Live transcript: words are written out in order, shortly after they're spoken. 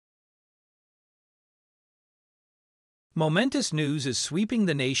Momentous news is sweeping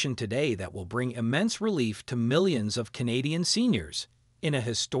the nation today that will bring immense relief to millions of Canadian seniors. In a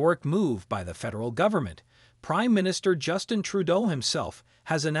historic move by the federal government, Prime Minister Justin Trudeau himself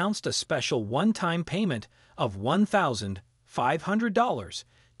has announced a special one-time payment of $1,500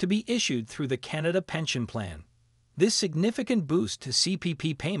 to be issued through the Canada Pension Plan. This significant boost to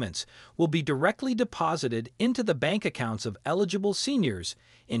CPP payments will be directly deposited into the bank accounts of eligible seniors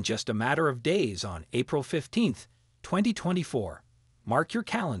in just a matter of days on April 15th, 2024. Mark your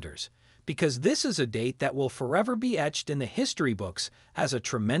calendars, because this is a date that will forever be etched in the history books as a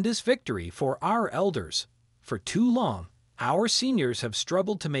tremendous victory for our elders. For too long, our seniors have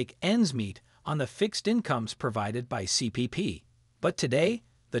struggled to make ends meet on the fixed incomes provided by CPP. But today,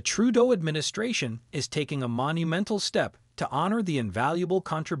 the Trudeau administration is taking a monumental step to honor the invaluable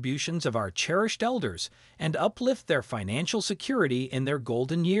contributions of our cherished elders and uplift their financial security in their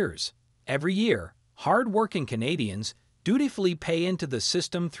golden years. Every year, hard-working Canadians dutifully pay into the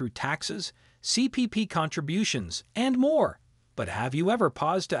system through taxes, CPP contributions, and more. But have you ever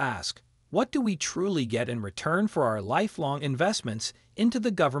paused to ask, what do we truly get in return for our lifelong investments into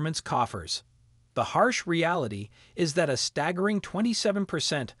the government's coffers? The harsh reality is that a staggering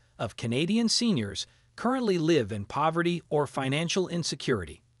 27% of Canadian seniors currently live in poverty or financial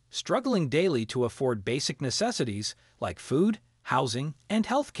insecurity, struggling daily to afford basic necessities like food, housing, and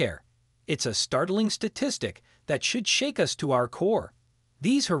health care. It's a startling statistic that should shake us to our core.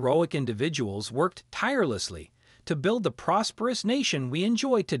 These heroic individuals worked tirelessly to build the prosperous nation we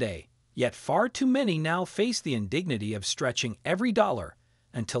enjoy today, yet far too many now face the indignity of stretching every dollar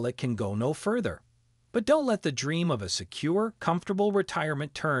until it can go no further. But don't let the dream of a secure, comfortable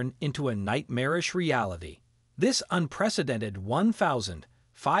retirement turn into a nightmarish reality. This unprecedented $1,500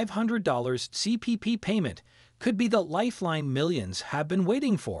 CPP payment could be the lifeline millions have been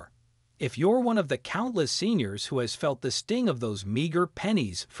waiting for. If you're one of the countless seniors who has felt the sting of those meager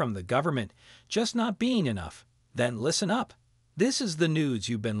pennies from the government just not being enough, then listen up. This is the news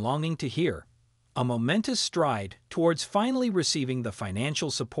you've been longing to hear. A momentous stride towards finally receiving the financial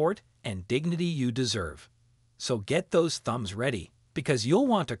support and dignity you deserve. So get those thumbs ready, because you'll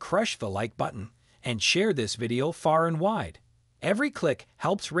want to crush the like button and share this video far and wide. Every click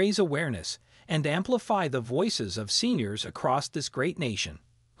helps raise awareness and amplify the voices of seniors across this great nation.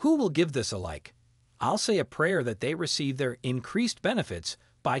 Who will give this a like? I'll say a prayer that they receive their increased benefits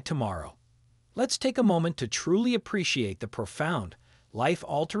by tomorrow. Let's take a moment to truly appreciate the profound,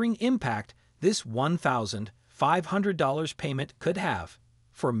 life-altering impact this $1,500 payment could have.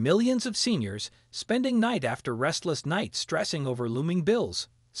 For millions of seniors spending night after restless nights stressing over looming bills,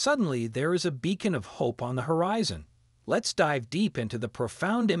 suddenly there is a beacon of hope on the horizon. Let's dive deep into the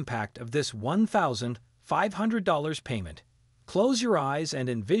profound impact of this $1,500 payment. Close your eyes and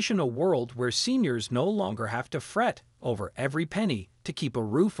envision a world where seniors no longer have to fret over every penny to keep a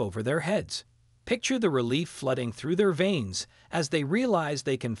roof over their heads. Picture the relief flooding through their veins as they realize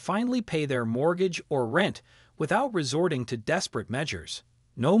they can finally pay their mortgage or rent without resorting to desperate measures.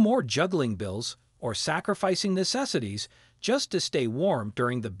 No more juggling bills or sacrificing necessities just to stay warm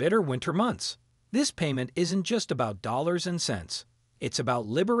during the bitter winter months. This payment isn't just about dollars and cents. It's about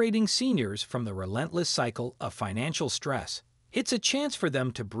liberating seniors from the relentless cycle of financial stress. It's a chance for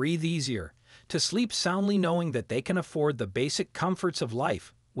them to breathe easier, to sleep soundly knowing that they can afford the basic comforts of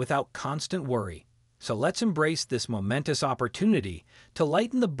life without constant worry. So let's embrace this momentous opportunity to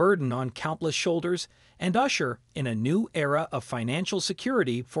lighten the burden on countless shoulders and usher in a new era of financial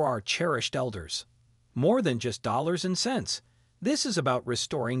security for our cherished elders. More than just dollars and cents, this is about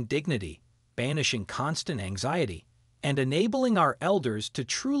restoring dignity, banishing constant anxiety, and enabling our elders to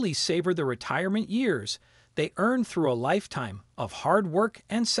truly savor the retirement years they earned through a lifetime of hard work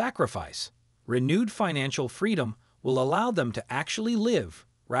and sacrifice. Renewed financial freedom will allow them to actually live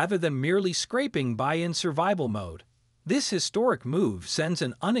rather than merely scraping by in survival mode. This historic move sends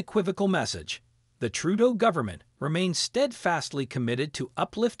an unequivocal message. The Trudeau government remains steadfastly committed to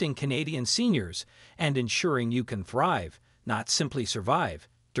uplifting Canadian seniors and ensuring you can thrive, not simply survive,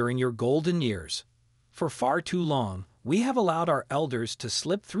 during your golden years. For far too long, we have allowed our elders to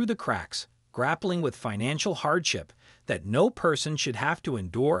slip through the cracks, grappling with financial hardship that no person should have to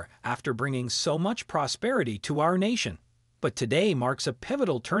endure after bringing so much prosperity to our nation. But today marks a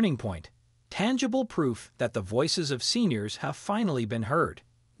pivotal turning point, tangible proof that the voices of seniors have finally been heard.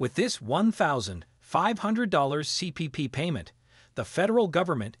 With this $1,500 CPP payment, the federal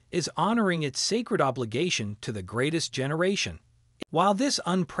government is honoring its sacred obligation to the greatest generation. While this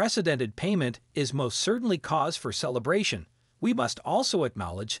unprecedented payment is most certainly cause for celebration, we must also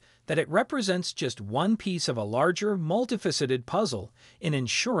acknowledge that it represents just one piece of a larger, multifaceted puzzle in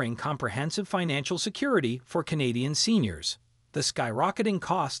ensuring comprehensive financial security for Canadian seniors. The skyrocketing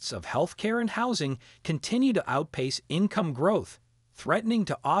costs of healthcare and housing continue to outpace income growth, threatening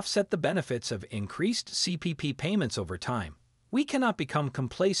to offset the benefits of increased CPP payments over time. We cannot become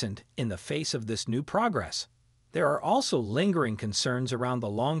complacent in the face of this new progress. There are also lingering concerns around the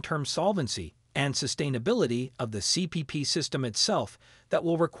long-term solvency and sustainability of the CPP system itself that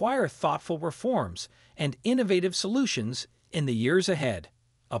will require thoughtful reforms and innovative solutions in the years ahead.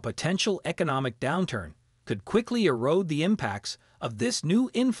 A potential economic downturn could quickly erode the impacts of this new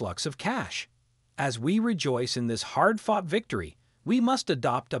influx of cash. As we rejoice in this hard-fought victory, we must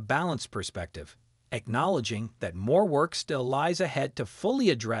adopt a balanced perspective, acknowledging that more work still lies ahead to fully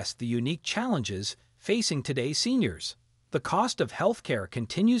address the unique challenges facing today's seniors. The cost of healthcare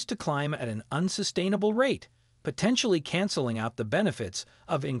continues to climb at an unsustainable rate, potentially canceling out the benefits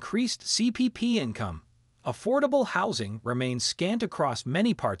of increased CPP income. Affordable housing remains scant across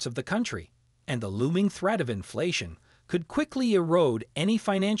many parts of the country, and the looming threat of inflation could quickly erode any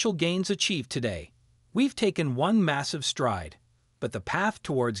financial gains achieved today. We've taken one massive stride, but the path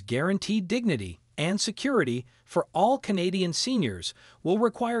towards guaranteed dignity and security for all Canadian seniors will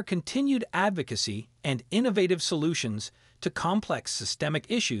require continued advocacy and innovative solutions to complex systemic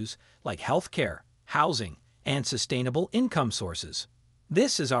issues like healthcare, housing, and sustainable income sources.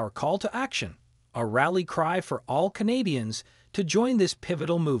 This is our call to action, a rally cry for all Canadians to join this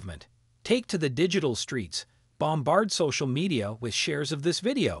pivotal movement. Take to the digital streets, bombard social media with shares of this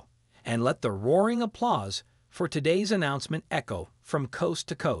video, and let the roaring applause for today's announcement echo from coast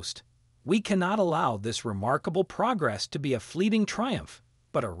to coast. We cannot allow this remarkable progress to be a fleeting triumph,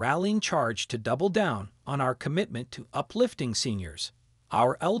 but a rallying charge to double down on our commitment to uplifting seniors.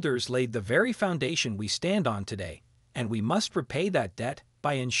 Our elders laid the very foundation we stand on today, and we must repay that debt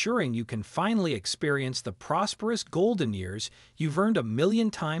by ensuring you can finally experience the prosperous golden years you've earned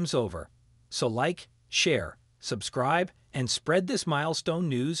 1,000,000 times over. So like, share, subscribe, and spread this milestone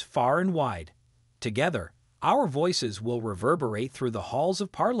news far and wide. Together, our voices will reverberate through the halls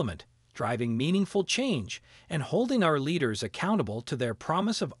of Parliament, driving meaningful change and holding our leaders accountable to their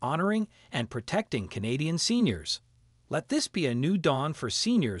promise of honoring and protecting Canadian seniors. Let this be a new dawn for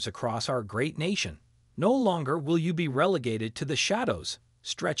seniors across our great nation. No longer will you be relegated to the shadows,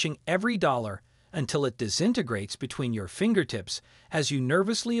 stretching every dollar until it disintegrates between your fingertips as you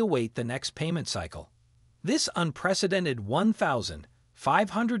nervously await the next payment cycle. This unprecedented $1,500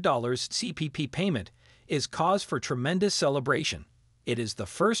 CPP payment is cause for tremendous celebration. It is the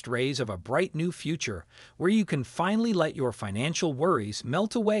first rays of a bright new future where you can finally let your financial worries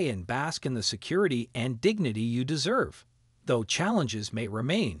melt away and bask in the security and dignity you deserve. Though challenges may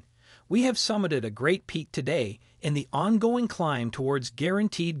remain, we have summited a great peak today in the ongoing climb towards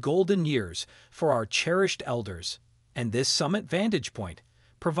guaranteed golden years for our cherished elders. And this summit vantage point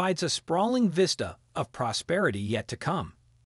provides a sprawling vista of prosperity yet to come.